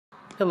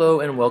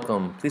Hello and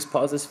welcome. Please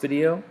pause this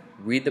video,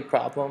 read the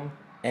problem,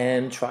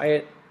 and try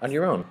it on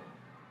your own.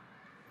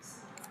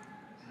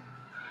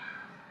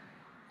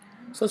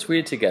 So let's read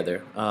it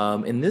together.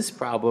 In this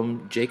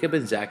problem, Jacob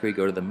and Zachary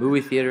go to the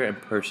movie theater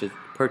and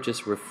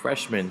purchase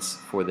refreshments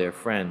for their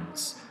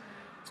friends.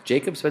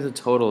 Jacob spends a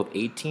total of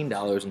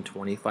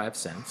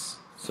 $18.25.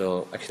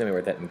 So actually, let me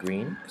write that in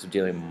green because we're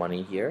dealing with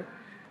money here.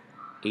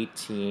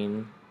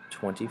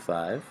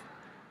 $18.25.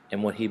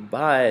 And what he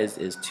buys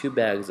is 2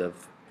 bags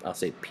of, I'll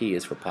say P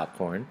is for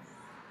popcorn,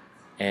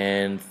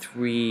 and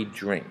 3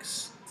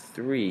 drinks.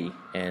 3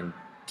 and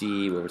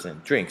D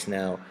represent drinks.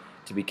 Now,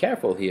 to be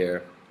careful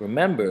here,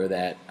 remember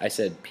that I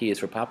said P is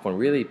for popcorn.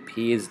 Really,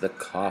 P is the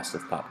cost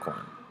of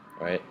popcorn,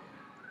 right?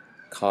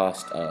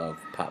 Cost of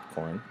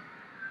popcorn.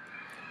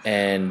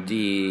 And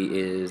D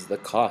is the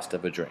cost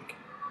of a drink.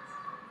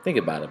 Think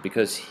about it,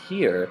 because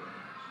here,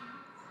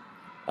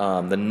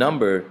 the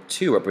number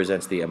 2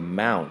 represents the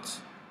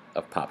amount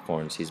of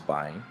popcorns he's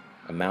buying,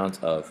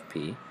 amount of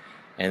P,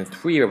 and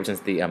 3 represents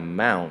the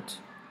amount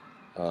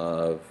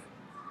of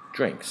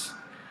drinks.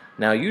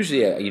 Now,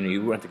 usually,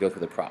 you wouldn't have to go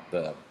through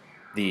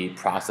the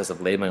process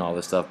of labeling all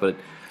this stuff, but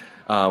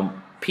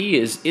P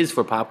is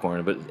for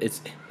popcorn, but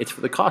it's for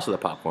the cost of the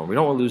popcorn. We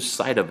don't want to lose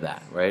sight of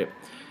that, right?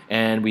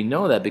 And we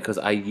know that because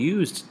I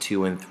used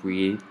 2 and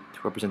 3 to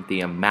represent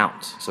the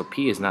amount. So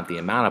P is not the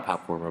amount of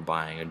popcorn we're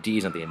buying, and D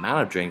is not the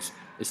amount of drinks,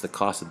 it's the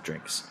cost of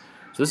drinks.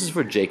 So this is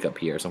for Jacob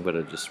here, so I'm going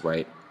to just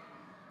write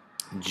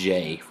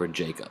J for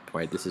Jacob,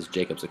 right? This is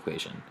Jacob's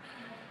equation.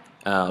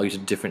 I'll use a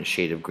different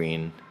shade of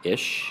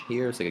green-ish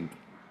here. It's like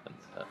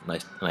a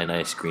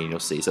nice green, you'll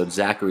see. So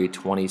Zachary,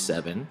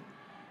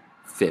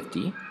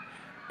 27.50.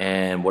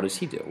 And what does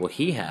he do? Well,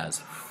 he has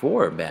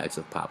 4 bags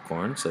of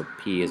popcorn. So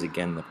P is,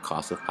 again, the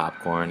cost of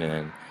popcorn, and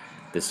then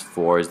this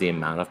 4 is the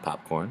amount of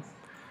popcorn,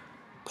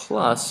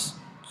 plus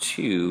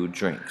 2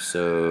 drinks.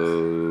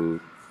 So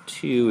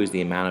 2 is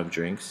the amount of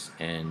drinks,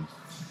 and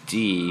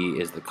D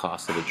is the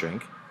cost of a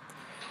drink.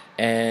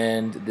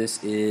 And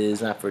this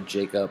is not for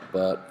Jacob,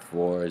 but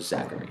for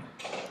Zachary.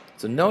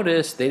 So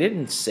notice they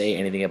didn't say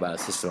anything about a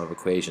system of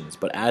equations,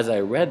 but as I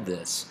read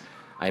this,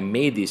 I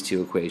made these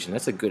 2 equations.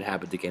 That's a good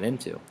habit to get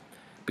into,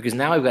 because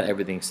now I've got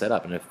everything set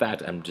up. And in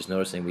fact, I'm just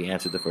noticing we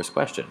answered the first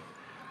question.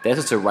 The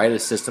answer is to write a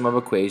system of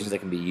equations that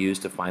can be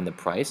used to find the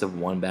price of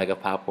 1 bag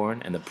of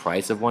popcorn and the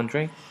price of 1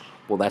 drink.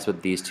 Well, that's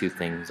what these 2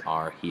 things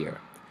are here.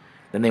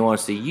 Then they want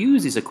us to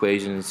use these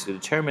equations to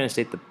determine and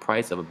state the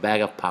price of a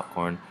bag of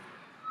popcorn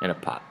and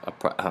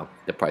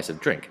the price of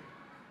drink.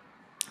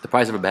 The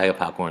price of a bag of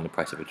popcorn and the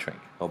price of a drink.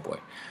 Oh boy.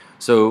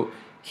 So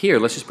here,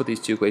 let's just put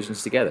these 2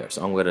 equations together.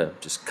 So I'm going to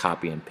just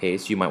copy and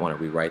paste. You might want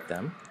to rewrite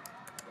them.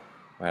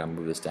 All right, I'll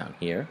move this down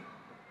here.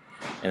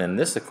 And then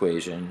this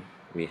equation,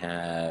 we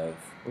have,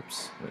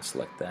 oops, let me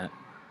select that.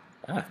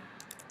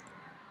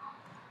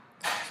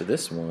 So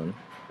this one,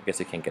 I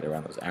guess I can't get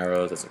around those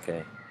arrows. That's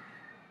okay.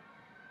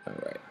 All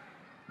right.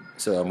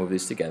 So I'll move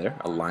these together,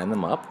 I'll line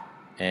them up,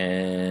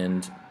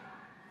 and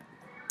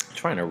I'm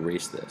trying to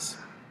erase this.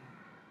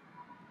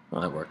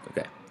 Oh, that worked,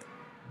 okay.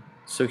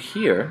 So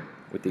here,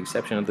 with the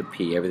exception of the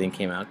P, everything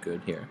came out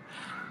good here.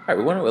 All right,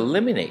 we want to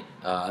eliminate,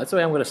 that's the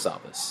way I'm going to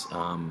solve this.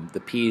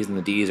 The P's and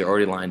the D's are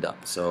already lined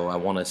up, so I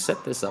want to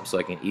set this up so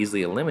I can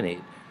easily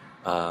eliminate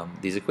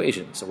these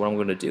equations. So what I'm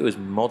going to do is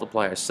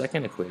multiply our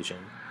second equation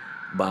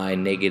by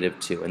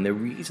 -2. And the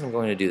reason I'm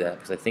going to do that is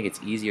because I think it's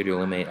easier to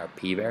eliminate our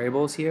P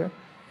variables here.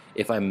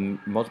 If I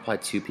multiply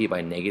 2P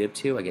by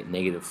 -2, I get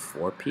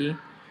 -4P,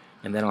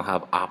 and then I'll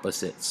have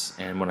opposites.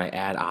 And when I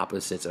add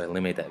opposites, I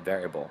eliminate that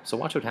variable. So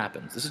watch what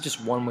happens. This is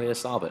just one way to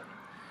solve it.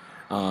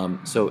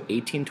 So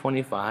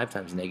 1825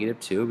 times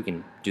 -2, we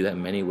can do that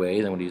in many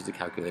ways. I'm going to use the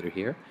calculator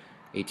here.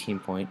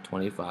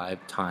 18.25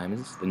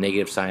 times, the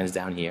negative sign is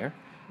down here,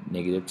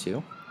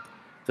 -2.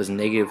 So it's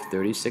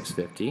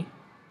 -3650,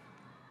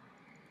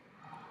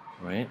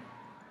 right?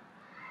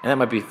 And that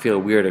might feel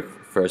weird at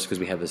first because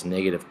we have this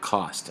negative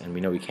cost, and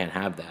we know we can't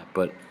have that.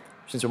 But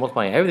since we're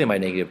multiplying everything by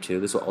 -2,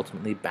 this will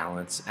ultimately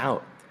balance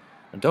out.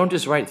 And don't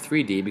just write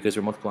 3D because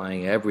we're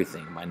multiplying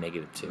everything by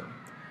 -2.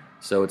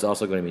 So it's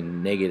also going to be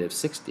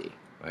 -60,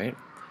 right?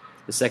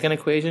 The second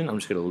equation, I'm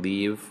just going to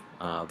leave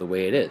the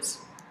way it is.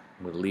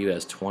 I'm going to leave it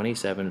as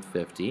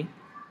 2750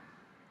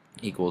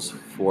 equals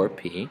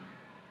 4P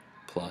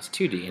plus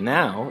 2D. And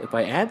now, if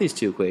I add these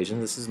 2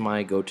 equations, this is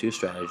my go-to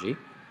strategy.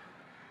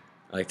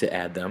 I like to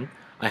add them.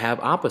 I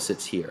have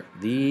opposites here.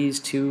 These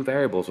 2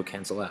 variables will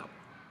cancel out.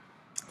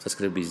 So it's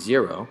going to be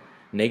 0.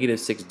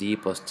 -6D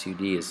plus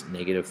 2D is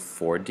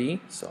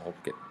 -4D. So I'll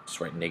just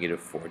write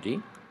 -4D.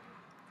 And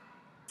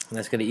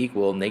that's going to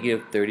equal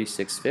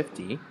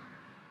 -3650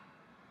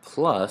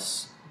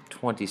 plus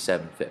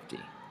 2750,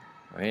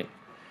 right?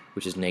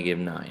 Which is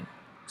 -9.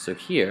 So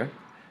here,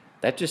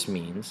 that just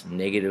means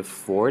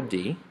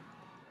 -4D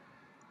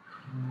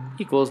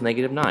equals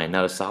 -9.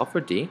 Now to solve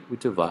for D, we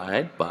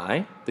divide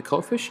by the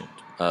coefficient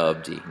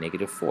of D,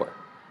 -4.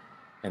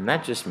 And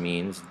that just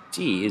means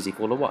D is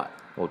equal to what?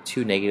 Well,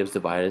 2 negatives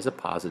divided is a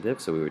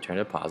positive, so we return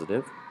a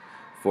positive.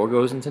 4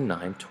 goes into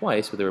 9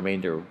 twice with a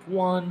remainder of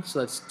 1, so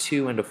that's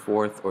 2 and a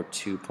fourth, or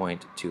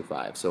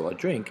 2.25. So a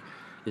drink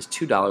is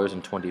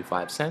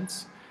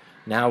 $2.25.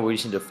 Now we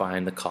just need to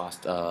find the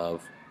cost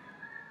of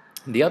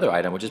the other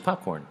item, which is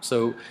popcorn.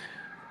 So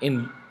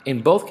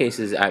in both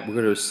cases, we're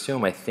going to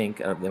assume, I think,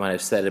 they might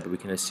have said it, but we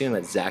can assume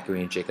that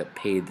Zachary and Jacob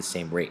paid the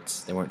same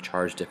rates. They weren't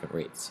charged different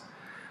rates.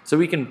 So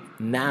we can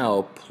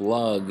now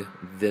plug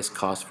this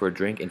cost for a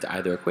drink into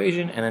either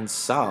equation and then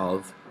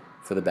solve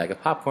for the bag of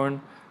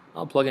popcorn.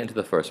 I'll plug it into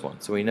the first one.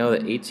 So we know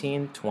that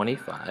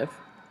 1825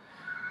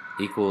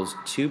 equals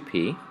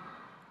 2p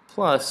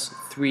plus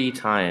 3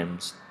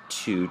 times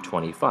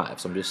 225.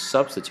 So I'm just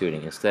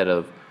substituting. Instead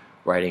of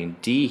writing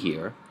d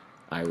here,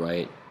 I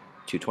write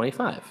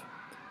 225.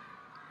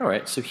 All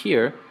right, so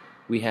here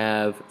we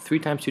have 3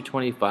 times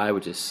 225,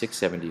 which is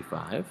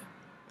 675,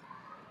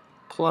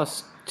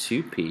 plus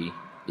 2p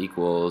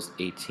equals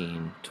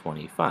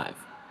 1825.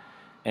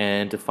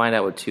 And to find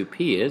out what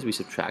 2p is, we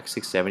subtract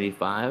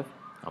 675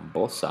 on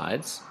both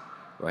sides,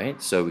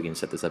 right? So we can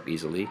set this up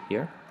easily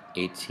here.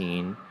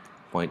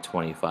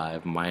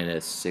 18.25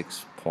 minus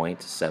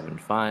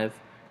 6.75,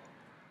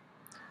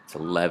 it's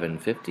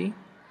 1150.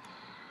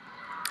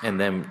 And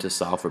then to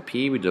solve for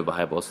p, we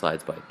divide both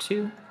sides by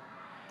 2.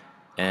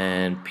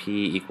 And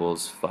p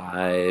equals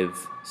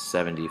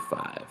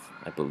 575,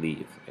 I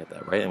believe. I got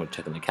that right. I'm going to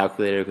check on the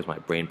calculator because my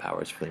brain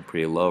power is feeling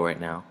pretty low right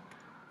now.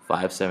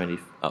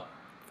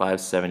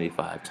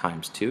 575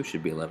 times 2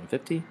 should be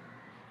 1150,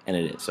 and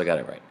it is, so I got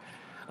it right.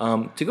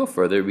 To go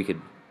further, we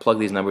could plug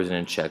these numbers in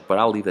and check, but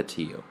I'll leave that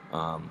to you.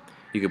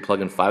 You could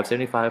plug in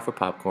 575 for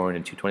popcorn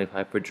and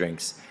 225 for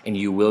drinks, and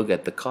you will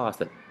get the cost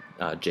that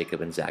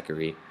Jacob and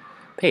Zachary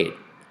paid.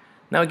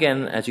 Now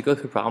again, as you go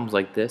through problems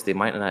like this, they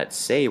might not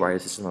say write a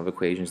system of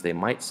equations, they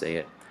might say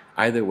it.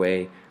 Either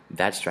way,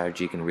 that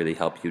strategy can really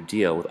help you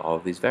deal with all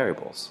of these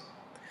variables.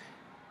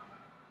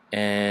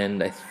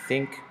 And I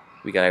think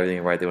we got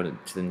everything right. They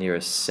went to the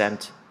nearest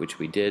cent, which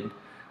we did.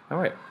 All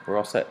right, we're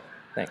all set.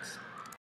 Thanks.